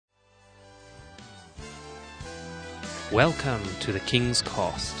Welcome to the King's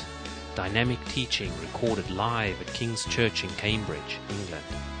Cast, dynamic teaching recorded live at King's Church in Cambridge, England.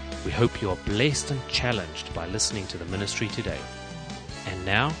 We hope you are blessed and challenged by listening to the ministry today. And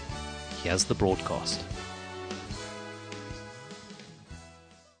now, here's the broadcast.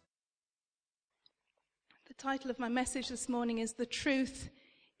 The title of my message this morning is "The Truth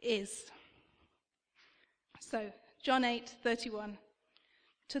Is." So, John 8:31.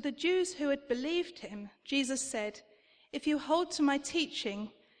 To the Jews who had believed him, Jesus said, "If you hold to my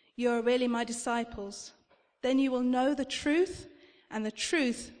teaching, you are really my disciples. Then you will know the truth, and the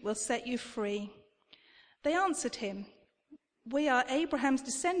truth will set you free." They answered him, "We are Abraham's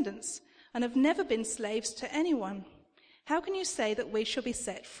descendants and have never been slaves to anyone. How can you say that we shall be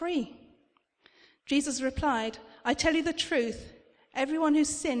set free?" Jesus replied, "I tell you the truth. Everyone who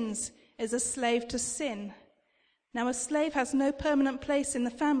sins is a slave to sin. Now a slave has no permanent place in the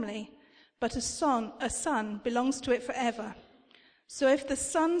family, but a son belongs to it forever. So if the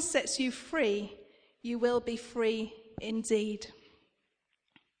Son sets you free, you will be free indeed."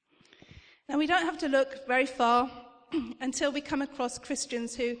 Now we don't have to look very far until we come across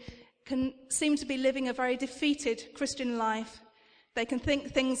Christians who can seem to be living a very defeated Christian life. They can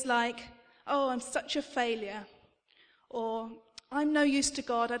think things like, "Oh, I'm such a failure," or "I'm no use to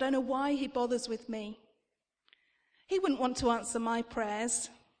God, I don't know why he bothers with me. He wouldn't want to answer my prayers."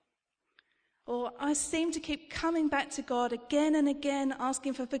 Or, "I seem to keep coming back to God again and again,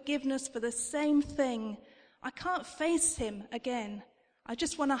 asking for forgiveness for the same thing. I can't face him again. I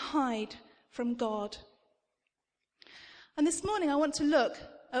just want to hide from God." And this morning I want to look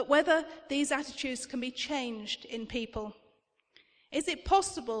at whether these attitudes can be changed in people. Is it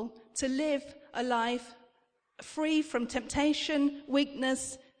possible to live a life free from temptation,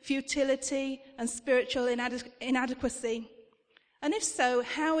 weakness, futility, and spiritual inadequacy? And if so,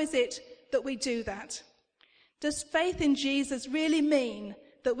 how is it that we do that? Does faith in Jesus really mean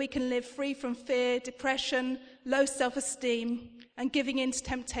that we can live free from fear, depression, low self-esteem, and giving in to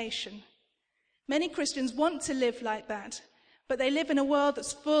temptation? Many Christians want to live like that, but they live in a world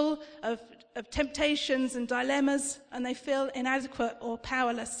that's full of temptations and dilemmas, and they feel inadequate or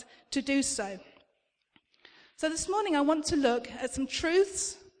powerless to do so. So this morning I want to look at some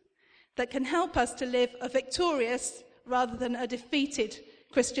truths that can help us to live a victorious rather than a defeated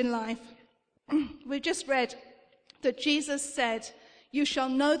Christian life. We've just read that Jesus said, "You shall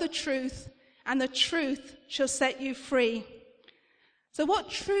know the truth, and the truth shall set you free." So what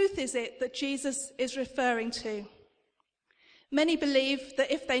truth is it that Jesus is referring to? Many believe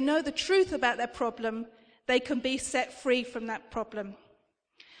that if they know the truth about their problem, they can be set free from that problem.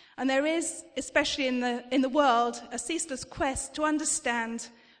 And there is, especially in the world, a ceaseless quest to understand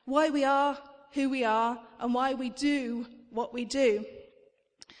why we are who we are and why we do what we do.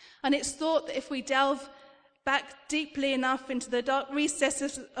 And it's thought that if we delve back deeply enough into the dark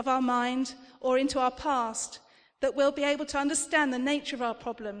recesses of our mind or into our past, that we'll be able to understand the nature of our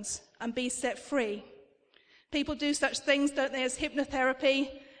problems and be set free. People do such things, don't they, as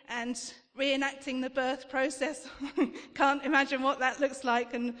hypnotherapy and reenacting the birth process. Can't imagine what that looks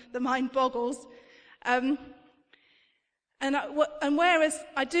like, and the mind boggles. And whereas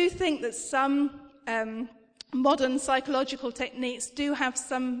I do think that some modern psychological techniques do have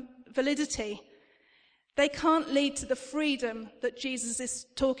some validity, they can't lead to the freedom that Jesus is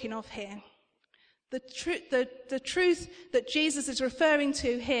talking of here. The truth that Jesus is referring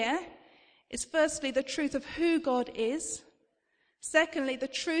to here is firstly the truth of who God is, secondly the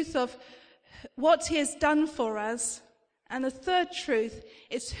truth of what he has done for us, and the third truth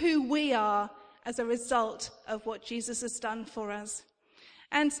is who we are as a result of what Jesus has done for us.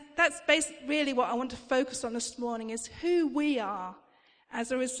 And that's really what I want to focus on this morning, is who we are as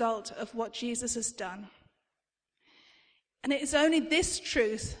a result of what Jesus has done. And it is only this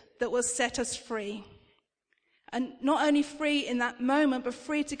truth that will set us free. And not only free in that moment, but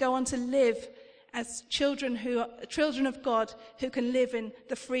free to go on to live as children of God who can live in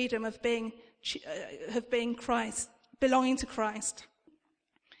the freedom of being Christ, belonging to Christ.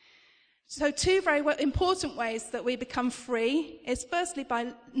 So two very important ways that we become free is firstly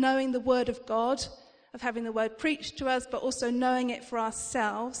by knowing the Word of God, of having the Word preached to us, but also knowing it for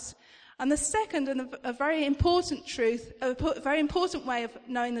ourselves. And the second and a very important way of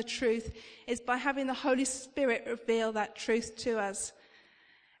knowing the truth is by having the Holy Spirit reveal that truth to us.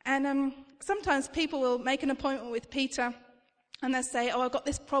 And sometimes people will make an appointment with Peter and they'll say, "Oh, I've got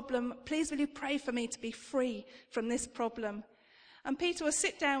this problem. Please will you pray for me to be free from this problem?" And Peter will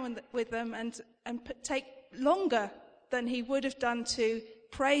sit down with them and take longer than he would have done to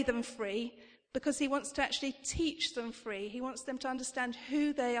pray them free, because he wants to actually teach them free. He wants them to understand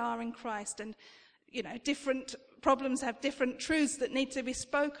who they are in Christ and different problems have different truths that need to be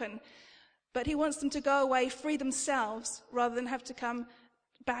spoken. But he wants them to go away, free themselves, rather than have to come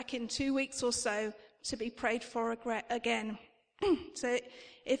back in 2 weeks or so to be prayed for again. So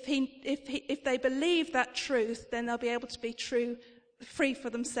if they believe that truth, then they'll be able to be free for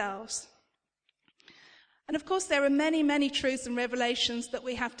themselves. And of course, there are many, many truths and revelations that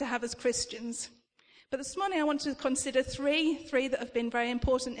we have to have as Christians. But this morning I want to consider three that have been very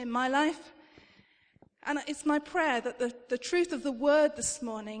important in my life. And it's my prayer that the truth of the word this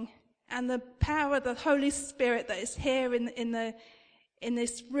morning and the power of the Holy Spirit that is here in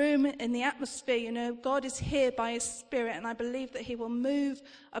this room, in the atmosphere, God is here by his Spirit, and I believe that he will move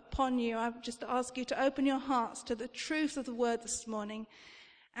upon you. I just ask you to open your hearts to the truth of the word this morning.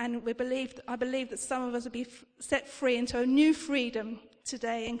 And I believe that some of us will be set free into a new freedom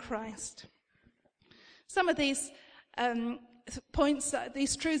today in Christ. Some of these points,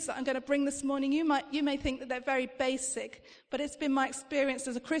 these truths that I'm going to bring this morning, you may think that they're very basic, but it's been my experience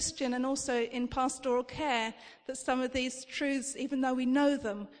as a Christian and also in pastoral care that some of these truths, even though we know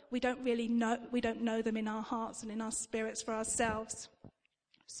them, we don't know them in our hearts and in our spirits for ourselves.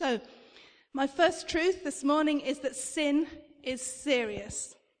 So, my first truth this morning is that sin is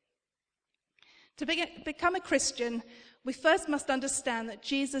serious. To become a Christian, we first must understand that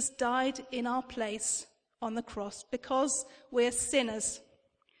Jesus died in our place on the cross because we're sinners.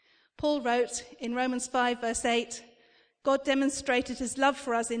 Paul wrote in Romans 5 verse 8, God demonstrated his love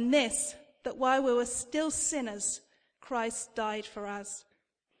for us in this, that while we were still sinners, Christ died for us.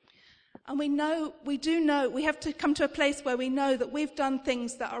 And we have to come to a place where we know that we've done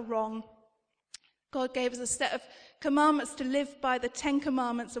things that are wrong. God gave us a set of commandments to live by, the 10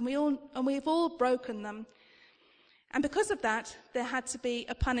 commandments, and we've all broken them. And because of that, there had to be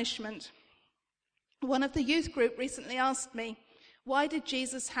a punishment. One of the youth group recently asked me, why did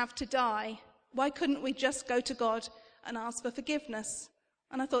Jesus have to die? Why couldn't we just go to God and ask for forgiveness?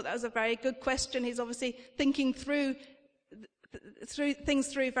 And I thought that was a very good question. He's obviously thinking through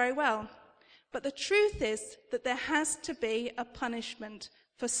things very well. But the truth is that there has to be a punishment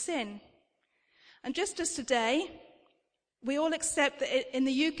for sin. And just as today, we all accept that in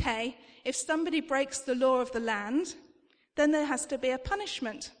the UK, if somebody breaks the law of the land, then there has to be a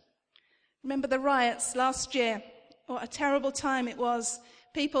punishment. Remember the riots last year? What a terrible time it was.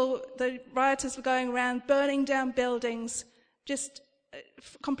 The rioters were going around burning down buildings, just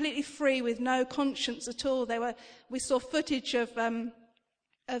completely free with no conscience at all. We saw footage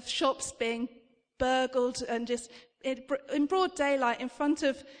of shops being burgled and just in broad daylight in front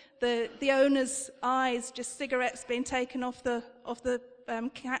of the owner's eyes, just cigarettes being taken off the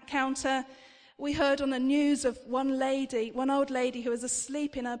counter. We heard on the news of one old lady who was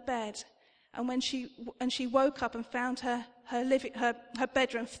asleep in her bed. And when she woke up and found her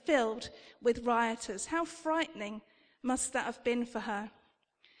bedroom filled with rioters. How frightening must that have been for her?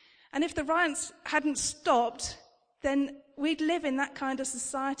 And if the riots hadn't stopped, then we'd live in that kind of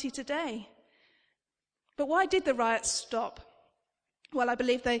society today. But why did the riots stop? Well, I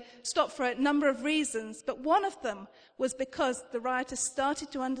believe they stopped for a number of reasons, but one of them was because the rioters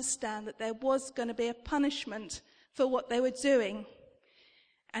started to understand that there was going to be a punishment for what they were doing.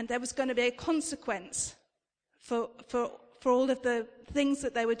 And there was going to be a consequence for all of the things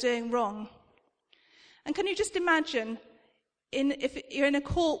that they were doing wrong. And can you just imagine if you're in a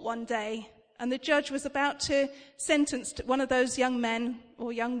court one day and the judge was about to sentence one of those young men,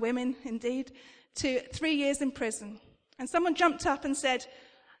 or young women indeed, to 3 years in prison. And someone jumped up and said,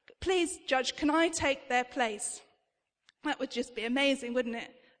 please, judge, can I take their place? That would just be amazing, wouldn't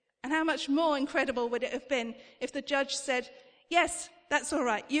it? And how much more incredible would it have been if the judge said, yes, that's all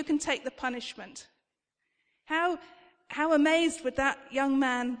right, you can take the punishment. How amazed would that young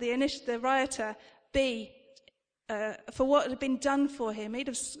man, the rioter, be for what had been done for him? He'd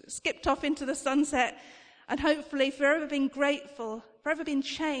have skipped off into the sunset and hopefully forever been grateful, forever been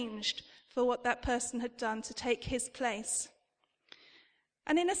changed for what that person had done to take his place.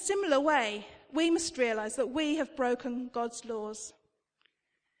 And in a similar way, we must realize that we have broken God's laws.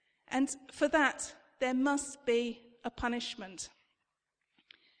 And for that, there must be a punishment.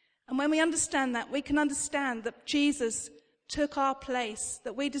 And when we understand that, we can understand that Jesus took our place,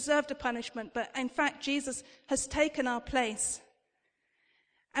 that we deserved a punishment, but in fact, Jesus has taken our place.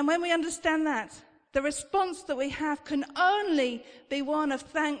 And when we understand that, the response that we have can only be one of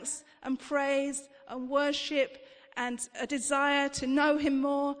thanks and praise and worship and a desire to know him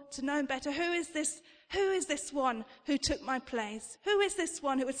more, to know him better. Who is this one who took my place? Who is this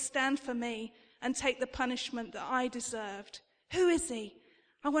one who would stand for me and take the punishment that I deserved? Who is he?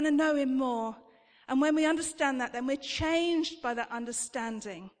 I want to know him more. And when we understand that, then we're changed by that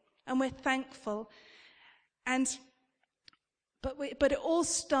understanding. and we're thankful. But it all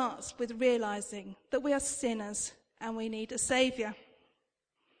starts with realizing that we are sinners and we need a saviour.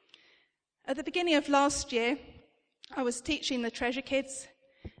 At the beginning of last year, I was teaching the Treasure Kids,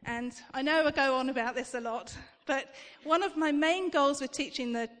 and I know I go on about this a lot, but one of my main goals with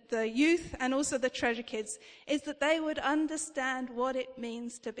teaching the youth and also the Treasure Kids is that they would understand what it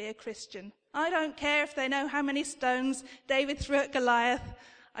means to be a Christian. I don't care if they know how many stones David threw at Goliath.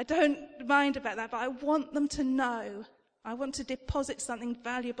 I don't mind about that, but I want them to know. I want to deposit something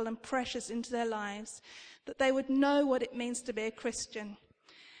valuable and precious into their lives, that they would know what it means to be a Christian.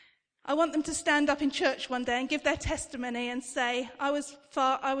 I want them to stand up in church one day and give their testimony and say,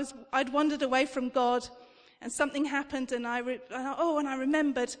 I'd wandered away from God and something happened and I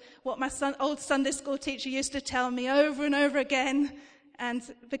remembered what my old Sunday school teacher used to tell me over and over again. And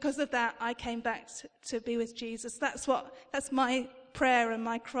because of that, I came back to be with Jesus. That's my prayer and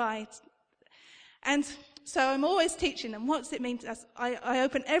my cry. And so I'm always teaching them, what does it mean to us? I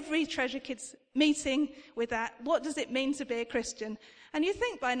open every Treasure Kids meeting with that. What does it mean to be a Christian? And you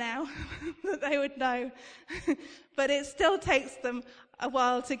think by now that they would know. But it still takes them a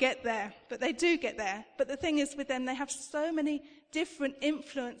while to get there. But they do get there. But the thing is with them, they have so many different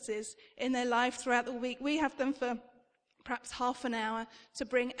influences in their life throughout the week. We have them for perhaps half an hour to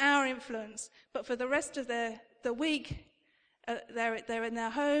bring our influence. But for the rest of the week, they're in their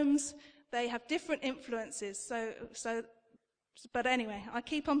homes. They have different influences. But anyway, I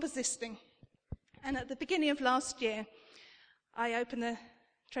keep on persisting. And at the beginning of last year, I opened the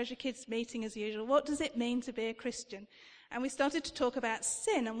Treasure Kids meeting as usual. What does it mean to be a Christian? And we started to talk about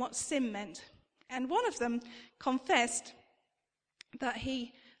sin and what sin meant. And one of them confessed that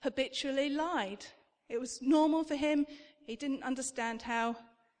he habitually lied. It was normal for him. He didn't understand how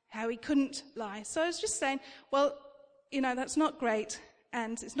he couldn't lie. So I was just saying, well, that's not great.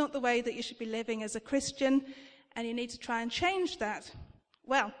 And it's not the way that you should be living as a Christian, and you need to try and change that.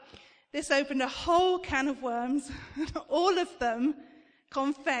 Well, this opened a whole can of worms. All of them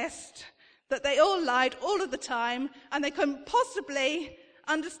confessed that they all lied all of the time, and they couldn't possibly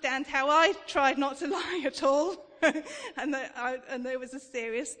understand how I tried not to lie at all, and there was a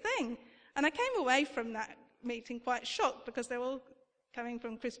serious thing. And I came away from that meeting quite shocked, because they're all coming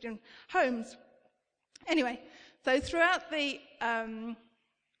from Christian homes. Anyway, so throughout the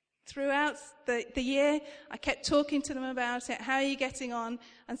year, I kept talking to them about it. How are you getting on?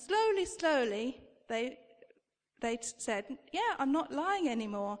 And slowly, they said, yeah, I'm not lying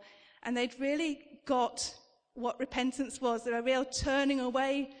anymore. And they'd really got what repentance was. They were real turning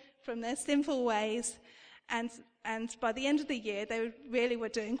away from their sinful ways. And by the end of the year, they really were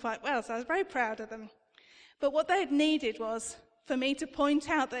doing quite well. So I was very proud of them. But what they had needed was for me to point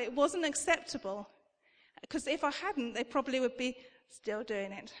out that it wasn't acceptable. Because if I hadn't, they probably would be still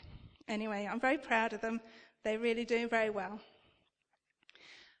doing it. Anyway, I'm very proud of them. They're really doing very well.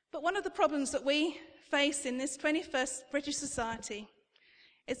 But one of the problems that we face in this 21st British society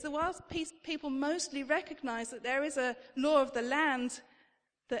is that whilst people mostly recognise that there is a law of the land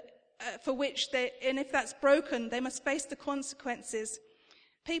that, for which and if that's broken, they must face the consequences,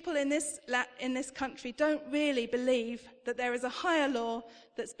 people in this country don't really believe that there is a higher law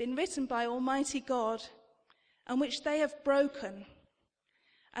that's been written by Almighty God and which they have broken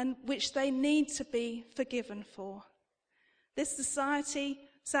and which they need to be forgiven for. This society,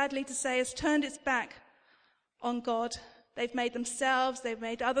 sadly to say, has turned its back on God. They've made themselves, they've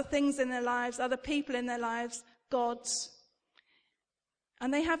made other things in their lives, other people in their lives, gods.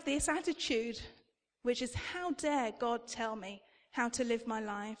 And they have this attitude, which is, how dare God tell me how to live my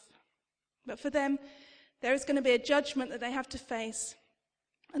life? But for them, there is going to be a judgment that they have to face,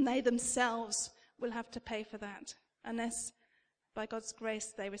 and they themselves will have to pay for that, unless, by God's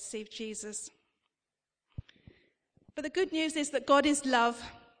grace, they receive Jesus. But the good news is that God is love,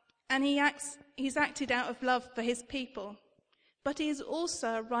 and he's acted out of love for his people. But he is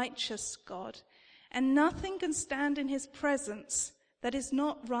also a righteous God, and nothing can stand in his presence that is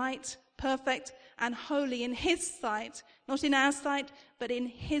not right, perfect, and holy in his sight, not in our sight, but in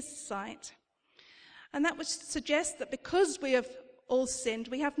his sight. And that would suggest that because we have all sinned,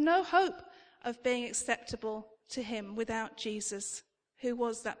 we have no hope of being acceptable to him without Jesus, who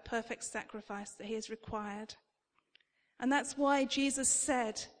was that perfect sacrifice that he has required. And that's why Jesus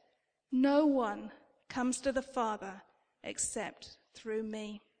said, no one comes to the Father except through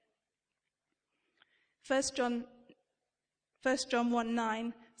me. 1 John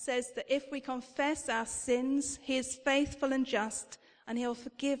 1:9 says that if we confess our sins, he is faithful and just, and he will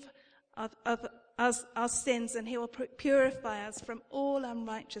forgive us our sins, and he will purify us from all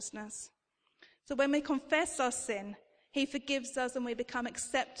unrighteousness. So when we confess our sin, He forgives us and we become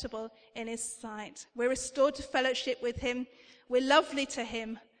acceptable in his sight. We're restored to fellowship with him. We're lovely to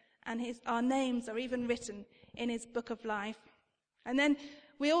him. And our names are even written in his book of life. And then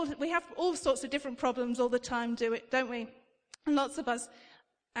we have all sorts of different problems all the time, don't we? And lots of us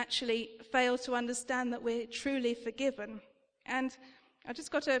actually fail to understand that we're truly forgiven. And I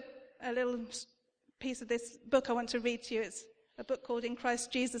just got a little piece of this book I want to read to you. It's a book called In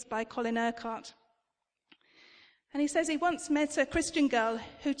Christ Jesus by Colin Urquhart. And he says he once met a Christian girl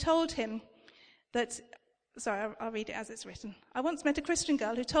who told him that, I'll read it as it's written. I once met a Christian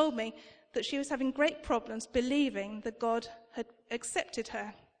girl who told me that she was having great problems believing that God had accepted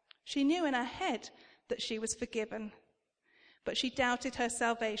her. She knew in her head that she was forgiven, but she doubted her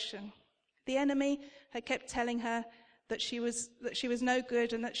salvation. The enemy had kept telling her that she was no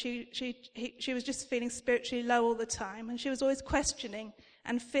good and that she was just feeling spiritually low all the time, and she was always questioning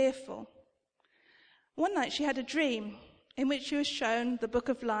and fearful. One night she had a dream in which she was shown the book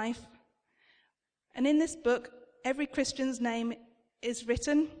of life, and in this book every Christian's name is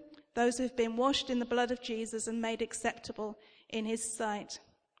written, those who have been washed in the blood of Jesus and made acceptable in his sight.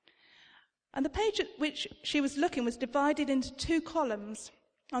 And the page at which she was looking was divided into 2 columns.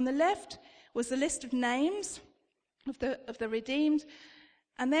 On the left was the list of names of the redeemed,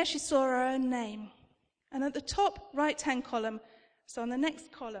 and there she saw her own name. And at the top right-hand column, so on the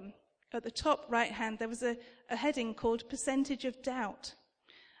next column, at the top right-hand, there was a heading called Percentage of Doubt.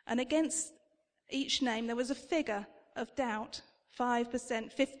 And against each name there was a figure of doubt,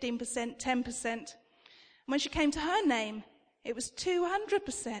 5%, 15%, 10%. And when she came to her name, it was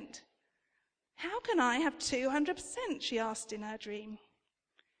 200%. How can I have 200%? She asked in her dream.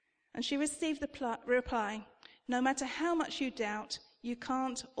 And she received the reply, no matter how much you doubt, you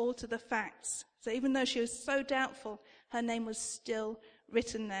can't alter the facts. So even though she was so doubtful, her name was still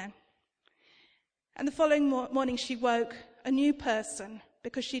written there. And the following morning she woke a new person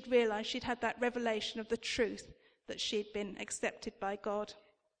because she'd realized she'd had that revelation of the truth that she'd been accepted by God.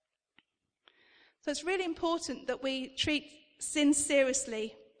 So it's really important that we treat sin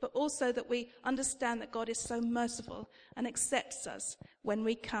seriously, but also that we understand that God is so merciful and accepts us when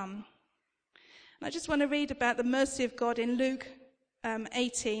we come. And I just want to read about the mercy of God in Luke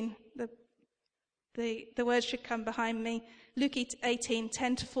 18. The words should come behind me. Luke 18,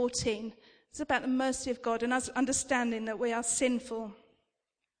 10 to 14. It's about the mercy of God and us understanding that we are sinful.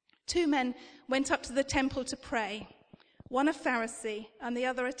 2 men went up to the temple to pray, one a Pharisee and the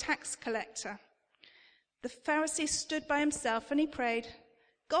other a tax collector. The Pharisee stood by himself and he prayed,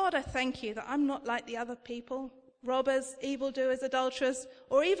 God, I thank you that I'm not like the other people, robbers, evildoers, adulterers,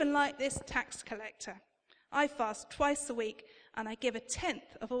 or even like this tax collector. I fast twice a week and I give 1/10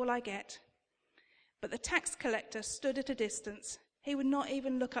 of all I get. But the tax collector stood at a distance. He would not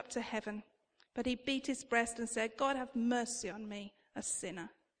even look up to heaven, but he beat his breast and said, God, have mercy on me, a sinner.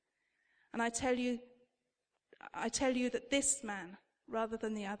 And I tell you that this man, rather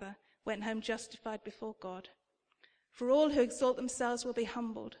than the other, went home justified before God. For all who exalt themselves will be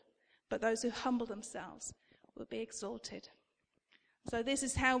humbled, but those who humble themselves will be exalted. So this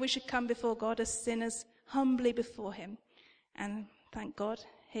is how we should come before God as sinners, humbly before him. And thank God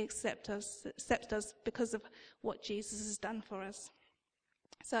he accepts us because of what Jesus has done for us.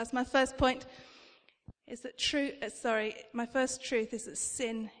 So as my first point is that my first truth is that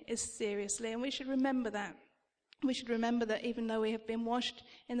sin is seriously, and we should remember that. We should remember that even though we have been washed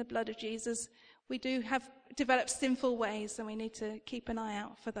in the blood of Jesus, we do have developed sinful ways, and we need to keep an eye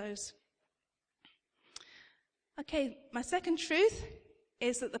out for those. Okay, my second truth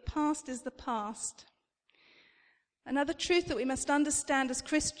is that the past is the past. Another truth that we must understand as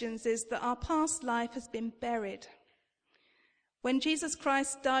Christians is that our past life has been buried. When Jesus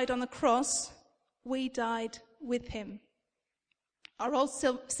Christ died on the cross, we died with him. Our old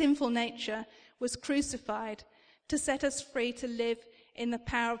sinful nature was crucified to set us free to live in the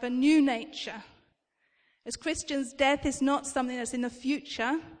power of a new nature. As Christians, death is not something that's in the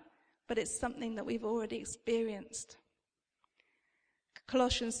future, but it's something that we've already experienced.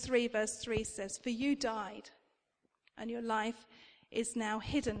 Colossians 3 verse 3 says, for you died, and your life is now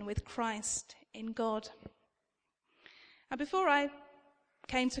hidden with Christ in God. And before I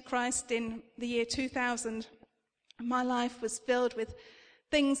came to Christ in the year 2000, my life was filled with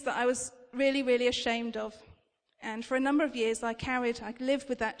things that I was really, really ashamed of. And for a number of years I lived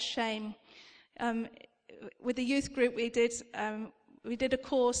with that shame. With the youth group we did a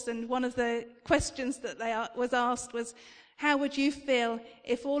course, and one of the questions that was asked was, how would you feel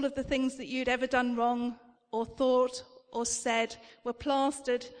if all of the things that you'd ever done wrong or thought or said were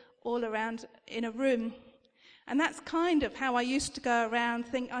plastered all around in a room? And that's kind of how I used to go around.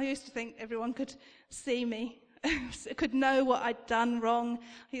 I used to think everyone could see me. could know what I'd done wrong.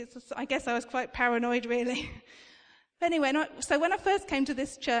 I guess I was quite paranoid, really. But anyway, so when I first came to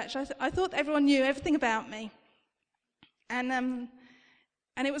this church, I thought everyone knew everything about me. And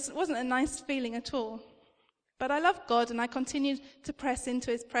it wasn't a nice feeling at all. But I loved God, and I continued to press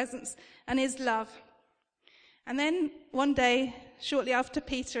into his presence and his love. And then one day, shortly after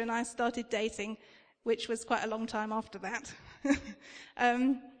Peter and I started dating, which was quite a long time after that,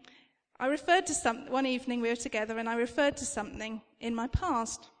 I referred to something. One evening we were together, and I referred to something in my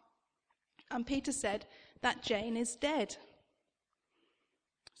past. And Peter said, "That Jane is dead."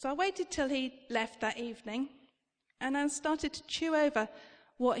 So I waited till he left that evening, and I started to chew over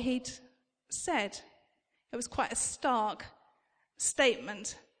what he'd said. It was quite a stark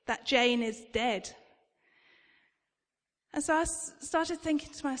statement, that Jane is dead. And so I started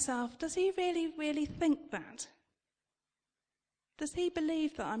thinking to myself, does he really, really think that? Does he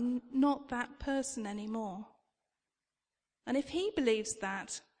believe that I'm not that person anymore? And if he believes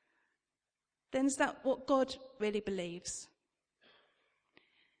that, then is that what God really believes?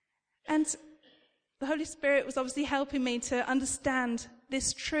 And the Holy Spirit was obviously helping me to understand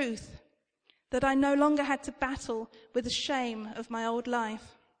this truth, that I no longer had to battle with the shame of my old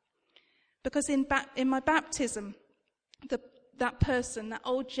life. Because in my baptism, that person, that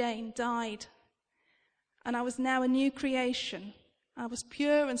old Jane, died. And I was now a new creation. I was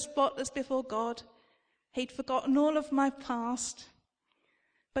pure and spotless before God. He'd forgotten all of my past.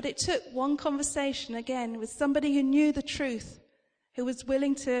 But it took one conversation again with somebody who knew the truth, who was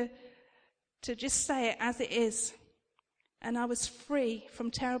willing to just say it as it is. And I was free from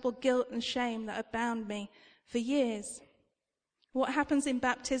terrible guilt and shame that had bound me for years. What happens in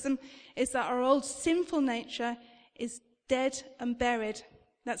baptism is that our old sinful nature is dead and buried.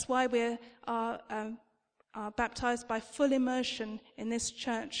 That's why we are baptized by full immersion in this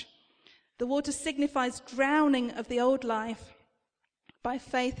church. The water signifies drowning of the old life by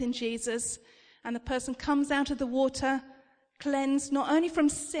faith in Jesus, and the person comes out of the water cleansed not only from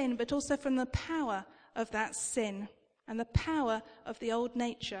sin but also from the power of that sin and the power of the old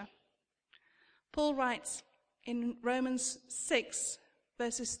nature. Paul writes in Romans 6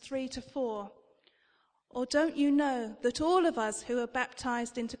 verses 3-4, "Or don't you know that all of us who were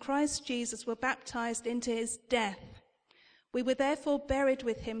baptized into Christ Jesus were baptized into his death? We were therefore buried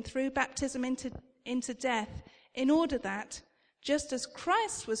with him through baptism into death, in order that, just as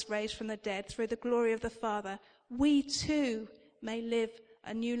Christ was raised from the dead through the glory of the Father, we too may live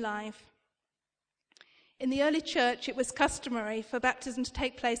a new life." In the early church, it was customary for baptism to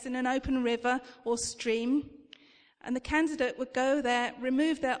take place in an open river or stream, and the candidate would go there,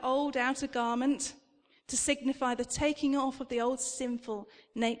 remove their old outer garment to signify the taking off of the old sinful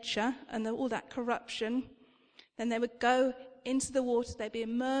nature and all that corruption. Then they would go into the water, they'd be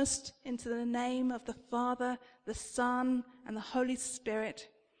immersed into the name of the Father, the Son, and the Holy Spirit.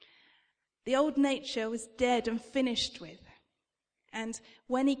 The old nature was dead and finished with. And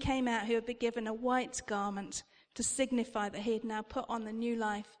when he came out, he would be given a white garment to signify that he had now put on the new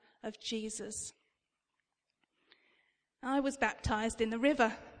life of Jesus. I was baptized in the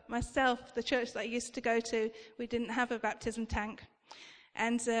river myself. The church that I used to go to, we didn't have a baptism tank.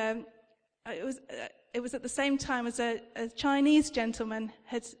 And it was at the same time as a Chinese gentleman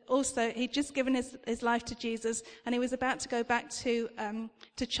he'd just given his life to Jesus, and he was about to go back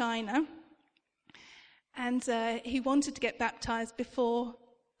to China. And he wanted to get baptized before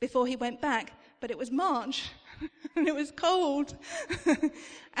he went back, but it was March and it was cold.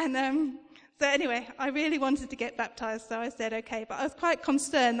 And so anyway, I really wanted to get baptized, so I said okay, but I was quite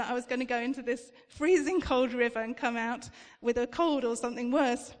concerned that I was going to go into this freezing cold river and come out with a cold or something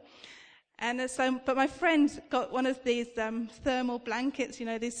worse. And but my friend got one of these thermal blankets,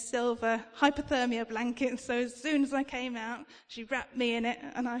 these silver hypothermia blankets. So as soon as I came out, she wrapped me in it,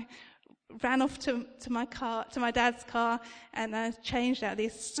 and I ran off to my dad's car, and I changed out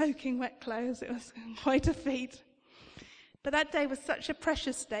these soaking wet clothes. It was quite a feat. But that day was such a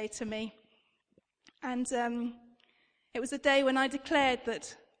precious day to me. And it was a day when I declared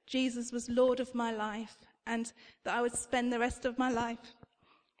that Jesus was Lord of my life, and that I would spend the rest of my life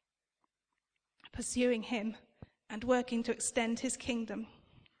pursuing him and working to extend his kingdom.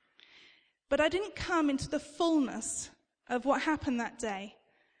 But I didn't come into the fullness of what happened that day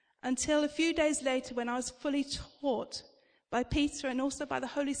until a few days later, when I was fully taught by Peter and also by the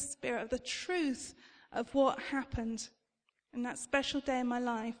Holy Spirit of the truth of what happened in that special day in my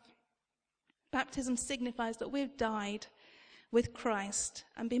life. Baptism signifies that we've died with Christ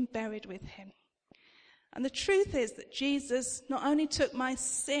and been buried with him. And the truth is that Jesus not only took my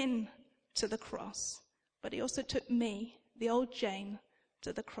sin to the cross, but he also took me, the old Jane,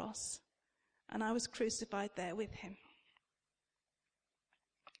 to the cross. and I was crucified there with him.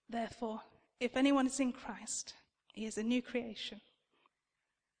 Therefore, if anyone is in Christ, he is a new creation.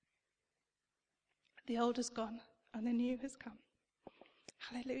 The old is gone, and the new has come.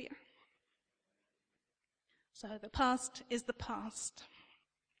 Hallelujah. So the past is the past.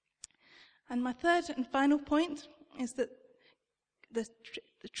 And my third and final point is that the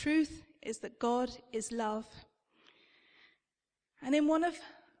truth is that God is love. And in one of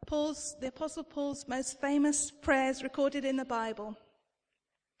the Apostle Paul's most famous prayers recorded in the Bible,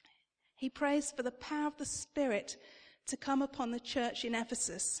 he prays for the power of the Spirit to come upon the church in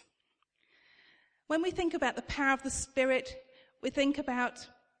Ephesus. When we think about the power of the Spirit, we think about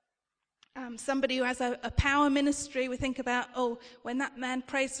somebody who has a power ministry. We think about, when that man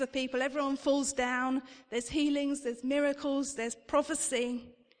prays for people, everyone falls down. There's healings, there's miracles, there's prophecy.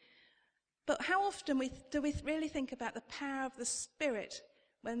 But how often do we really think about the power of the Spirit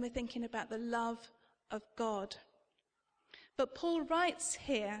when we're thinking about the love of God? But Paul writes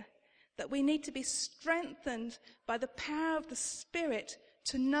here that we need to be strengthened by the power of the Spirit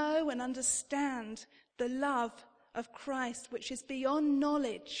to know and understand the love of Christ, which is beyond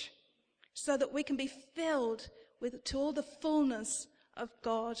knowledge, so that we can be filled to all the fullness of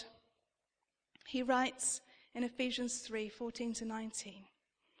God. He writes in Ephesians 3:14-19,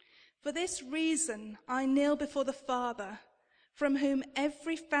 "For this reason I kneel before the Father, from whom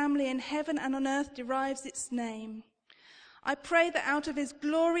every family in heaven and on earth derives its name. I pray that out of his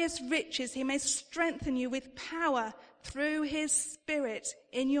glorious riches he may strengthen you with power through his Spirit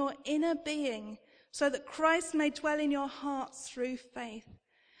in your inner being, so that Christ may dwell in your hearts through faith.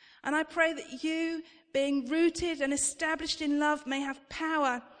 And I pray that you, being rooted and established in love, may have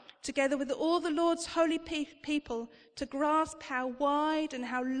power, together with all the Lord's holy people, to grasp how wide and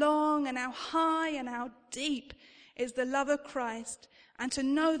how long and how high and how deep is the love of Christ, and to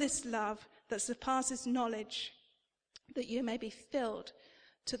know this love that surpasses knowledge, that you may be filled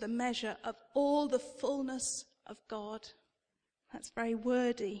to the measure of all the fullness of God." That's very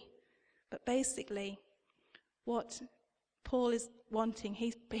wordy, but basically what Paul is wanting,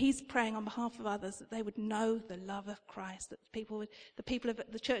 he's praying on behalf of others that they would know the love of Christ, that the people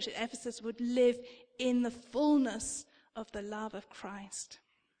of the church at Ephesus would live in the fullness of the love of Christ.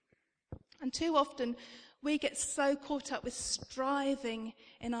 And too often we get so caught up with striving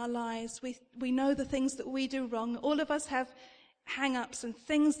in our lives. We know the things that we do wrong. All of us have hang-ups and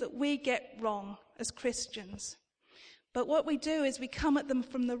things that we get wrong as Christians. But what we do is we come at them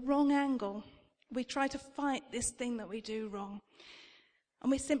from the wrong angle. We try to fight this thing that we do wrong. And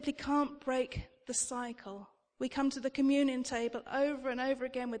we simply can't break the cycle. We come to the communion table over and over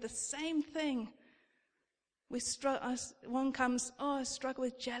again with the same thing. One comes, I struggle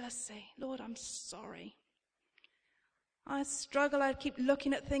with jealousy. Lord, I'm sorry. I keep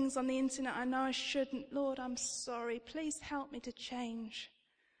looking at things on the internet I know I shouldn't. Lord, I'm sorry. Please help me to change.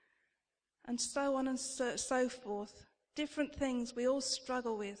 And so on and so forth. Different things we all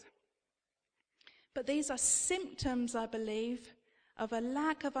struggle with. But these are symptoms, I believe, of a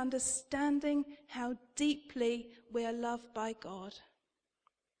lack of understanding how deeply we are loved by God.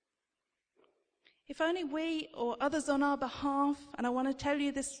 If only we or others on our behalf, and I want to tell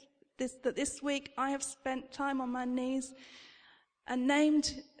you that this week I have spent time on my knees and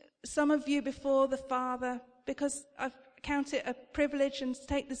named some of you before the Father, because I count it a privilege and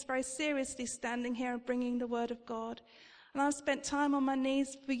take this very seriously, standing here and bringing the word of God. And I've spent time on my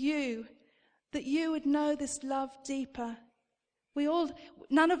knees for you, that you would know this love deeper.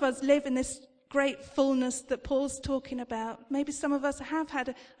 None of us live in this great fullness that Paul's talking about. Maybe some of us have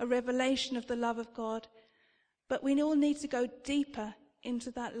had a revelation of the love of God, but we all need to go deeper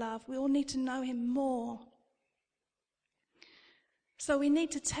into that love. We all need to know him more. So we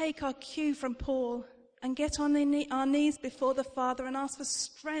need to take our cue from Paul and get on our knees before the Father and ask for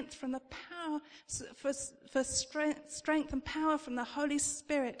strength from the power, for strength and power from the Holy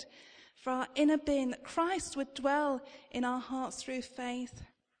Spirit, for our inner being, that Christ would dwell in our hearts through faith.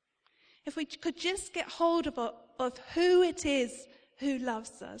 If we could just get hold of who it is who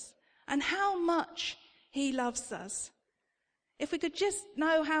loves us and how much he loves us. If we could just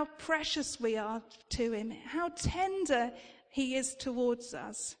know how precious we are to him, how tender he is towards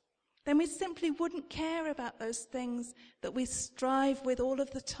us, then we simply wouldn't care about those things that we strive with all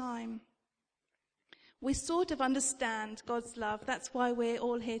of the time. We sort of understand God's love. That's why we're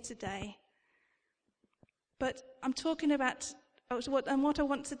all here today. But I'm talking about, what I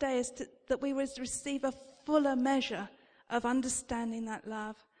want today is that we would receive a fuller measure of understanding that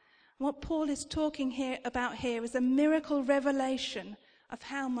love. And what Paul is talking about here is a miracle revelation of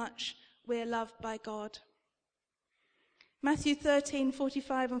how much we're loved by God. Matthew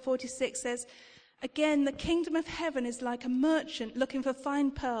 13:45 and 46 says, "Again, the kingdom of heaven is like a merchant looking for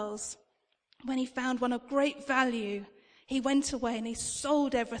fine pearls. When he found one of great value, he went away and he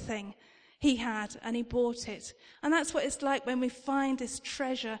sold everything he had and he bought it." And that's what it's like when we find this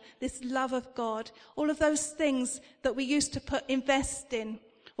treasure, this love of God. All of those things that we used to invest in,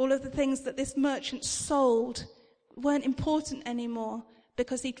 all of the things that this merchant sold weren't important anymore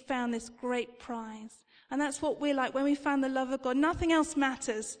because he'd found this great prize. And that's what we're like when we found the love of God. Nothing else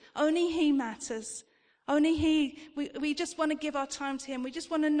matters. Only he matters. Only he. We just want to give our time to him. We just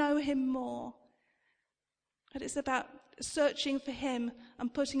want to know him more. But it's about searching for him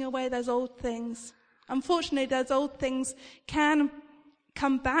and putting away those old things. Unfortunately, those old things can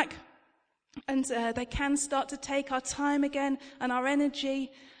come back, and they can start to take our time again and our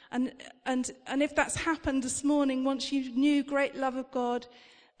energy. And if that's happened this morning, once you knew great love of God,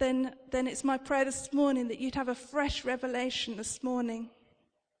 then it's my prayer this morning that you'd have a fresh revelation this morning.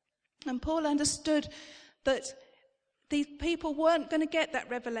 And Paul understood that these people weren't going to get that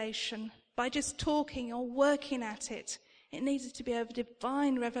revelation by just talking or working at it. It needed to be a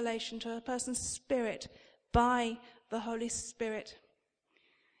divine revelation to a person's spirit by the Holy Spirit.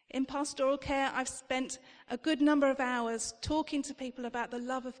 In pastoral care, I've spent a good number of hours talking to people about the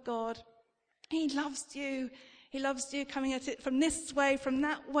love of God. He loves you. He loves you, coming at it from this way, from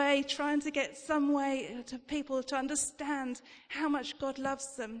that way, trying to get some way to people to understand how much God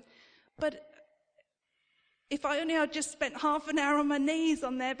loves them. But if I only had just spent half an hour on my knees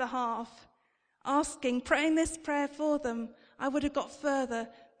on their behalf, praying this prayer for them, I would have got further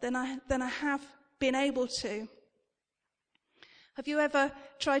than I have been able to. Have you ever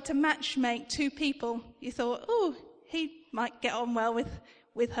tried to matchmake two people? You thought, oh, he might get on well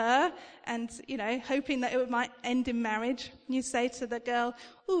with her, and, hoping that it might end in marriage. You say to the girl,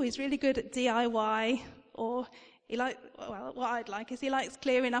 oh, he's really good at DIY, or what I'd like is he likes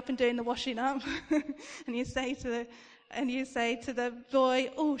clearing up and doing the washing up. and you say to the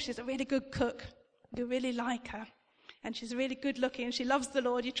boy, oh, she's a really good cook. You really like her. And she's really good looking and she loves the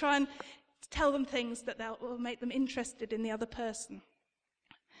Lord. You try and tell them things that will make them interested in the other person.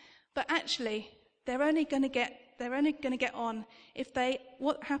 But actually, they're only going to get on if they'd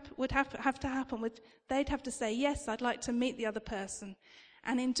have to say, yes, I'd like to meet the other person.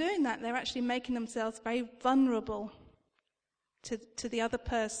 And in doing that, they're actually making themselves very vulnerable to the other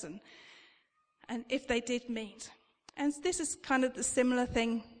person. And if they did meet. And this is kind of the similar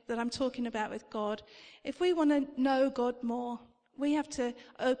thing that I'm talking about with God. If we want to know God more, we have to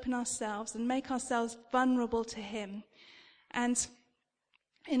open ourselves and make ourselves vulnerable to him. And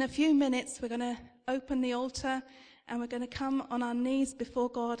in a few minutes, we're going to open the altar and we're going to come on our knees before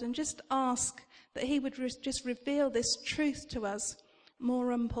God and just ask that he would just reveal this truth to us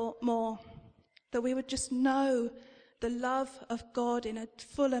more and more. That we would just know the love of God in a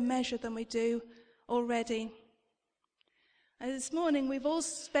fuller measure than we do already. And this morning, we've all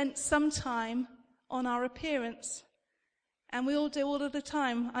spent some time on our appearance. And we all do all of the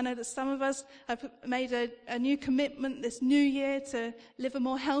time. I know that some of us have made a new commitment this new year to live a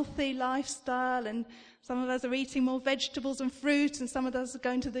more healthy lifestyle. And some of us are eating more vegetables and fruit. And some of us are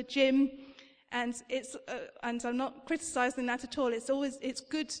going to the gym. And and I'm not criticizing that at all. It's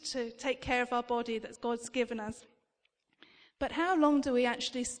good to take care of our body that God's given us. But how long do we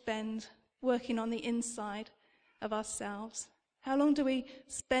actually spend working on the inside of ourselves? How long do we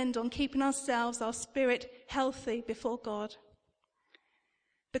spend on keeping ourselves, our spirit, healthy before God?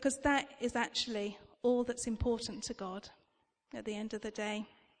 Because that is actually all that's important to God at the end of the day.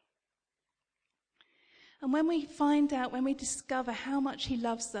 And when we discover how much he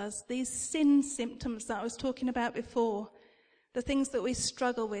loves us, these sin symptoms that I was talking about before, the things that we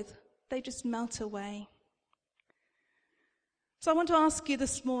struggle with, they just melt away. So I want to ask you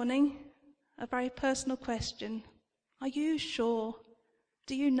this morning a very personal question. Are you sure?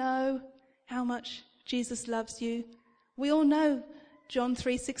 Do you know how much Jesus loves you? We all know John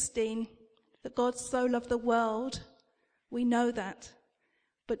 3:16, that God so loved the world. We know that.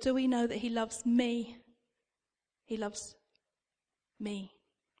 But do we know that he loves me? He loves me.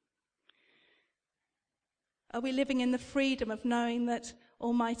 Are we living in the freedom of knowing that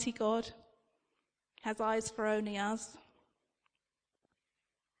Almighty God has eyes for only us?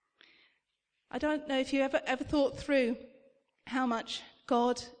 I don't know if you ever thought through how much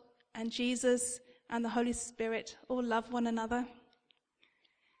God and Jesus and the Holy Spirit all love one another.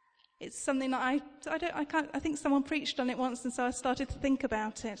 It's something that I think someone preached on it once, and so I started to think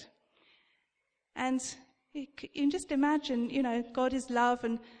about it. And you can just imagine, God is love,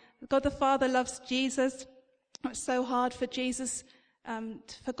 and God the Father loves Jesus. It's so hard for Jesus,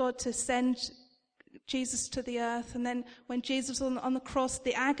 for God to send Jesus to the earth. And then when Jesus was on the cross,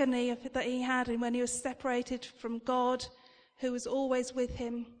 the agony that he had, and when he was separated from God, who was always with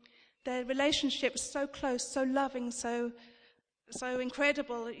him. Their relationship was so close, so loving, so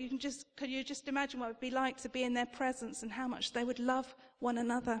incredible. Could you just imagine what it would be like to be in their presence and how much they would love one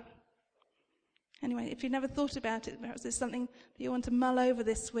another? Anyway, if you've never thought about it, perhaps it's something that you want to mull over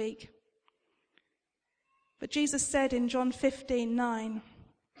this week. But Jesus said in John 15:9,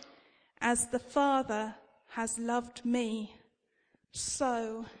 "As the Father has loved me,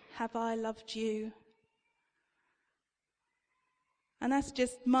 so have I loved you." And that's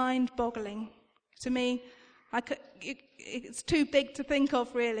just mind-boggling. To me, it's too big to think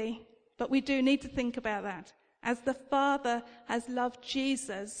of, really. But we do need to think about that. As the Father has loved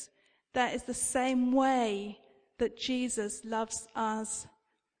Jesus, that is the same way that Jesus loves us.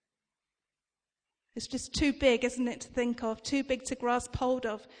 It's just too big, isn't it, to think of, too big to grasp hold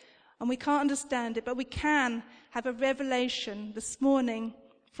of. And we can't understand it, but we can have a revelation this morning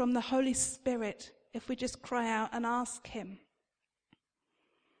from the Holy Spirit if we just cry out and ask him.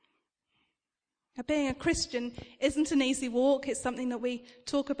 Now, being a Christian isn't an easy walk. It's something that we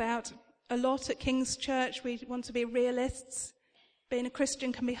talk about a lot at King's Church. We want to be realists. Being a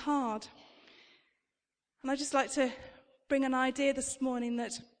Christian can be hard. And I'd just like to bring an idea this morning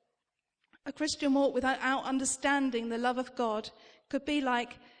that a Christian walk without understanding the love of God could be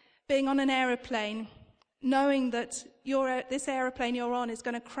like being on an aeroplane, knowing that this aeroplane you're on is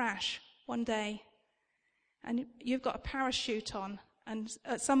going to crash one day. And you've got a parachute on. And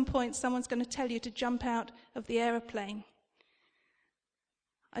at some point, someone's going to tell you to jump out of the aeroplane.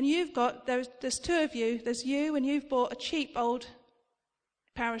 And there's two of you. There's you, and you've bought a cheap old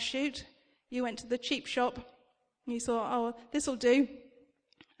parachute. You went to the cheap shop, and you thought, oh, this will do.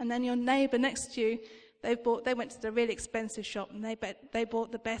 And then your neighbour next to you, they went to the really expensive shop, and they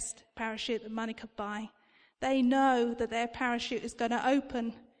bought the best parachute that money could buy. They know that their parachute is going to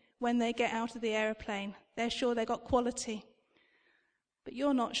open when they get out of the aeroplane. They're sure they got quality. But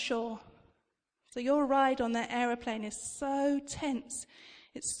you're not sure. So your ride on that aeroplane is so tense.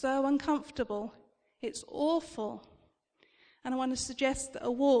 It's so uncomfortable. It's awful. And I want to suggest that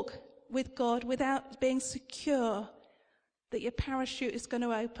a walk with God without being secure that your parachute is going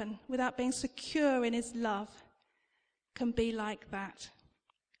to open, without being secure in his love, can be like that.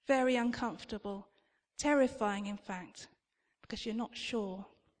 Very uncomfortable. Terrifying, in fact, because you're not sure.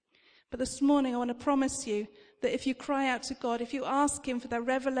 But this morning I want to promise you that if you cry out to God, if you ask him for the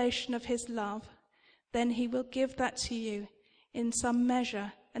revelation of his love, then he will give that to you in some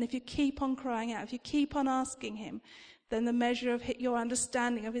measure. And if you keep on crying out, if you keep on asking him, then the measure of your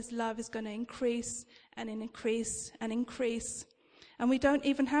understanding of his love is going to increase and increase and increase. And we don't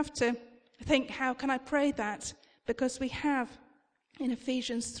even have to think, how can I pray that? Because we have in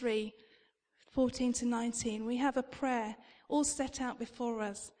Ephesians 3:14-19, we have a prayer all set out before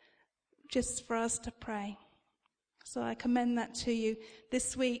us just for us to pray. So I commend that to you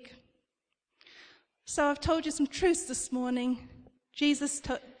this week. So I've told you some truths this morning. Jesus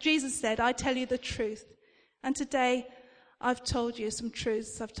said, I tell you the truth. And today I've told you some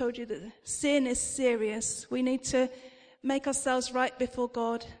truths. I've told you that sin is serious. We need to make ourselves right before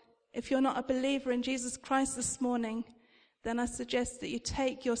God. If you're not a believer in Jesus Christ this morning, then I suggest that you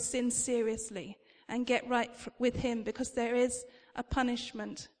take your sin seriously and get right with him, because there is a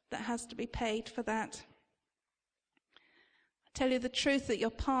punishment that has to be paid for that. I tell you the truth that your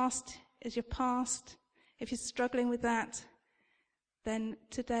past is your past. If you're struggling with that, then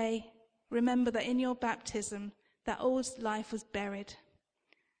today remember that in your baptism, that old life was buried,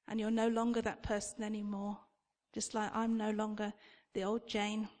 and you're no longer that person anymore, just like I'm no longer the old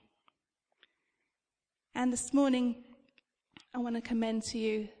Jane. And this morning, I want to commend to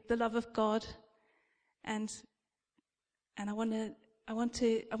you the love of God, and I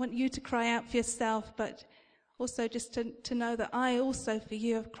want you to cry out for yourself, but also just to know that I also for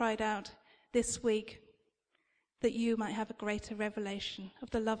you have cried out this week, that you might have a greater revelation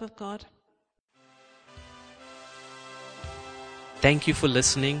of the love of God. Thank you for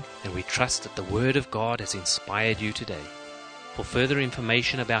listening, and we trust that the Word of God has inspired you today. For further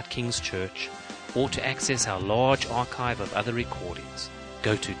information about King's Church, or to access our large archive of other recordings,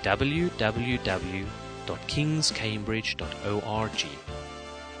 go to www.kingscambridge.org.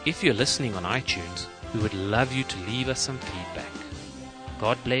 If you're listening on iTunes, we would love you to leave us some feedback.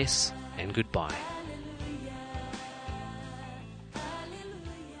 God bless and goodbye.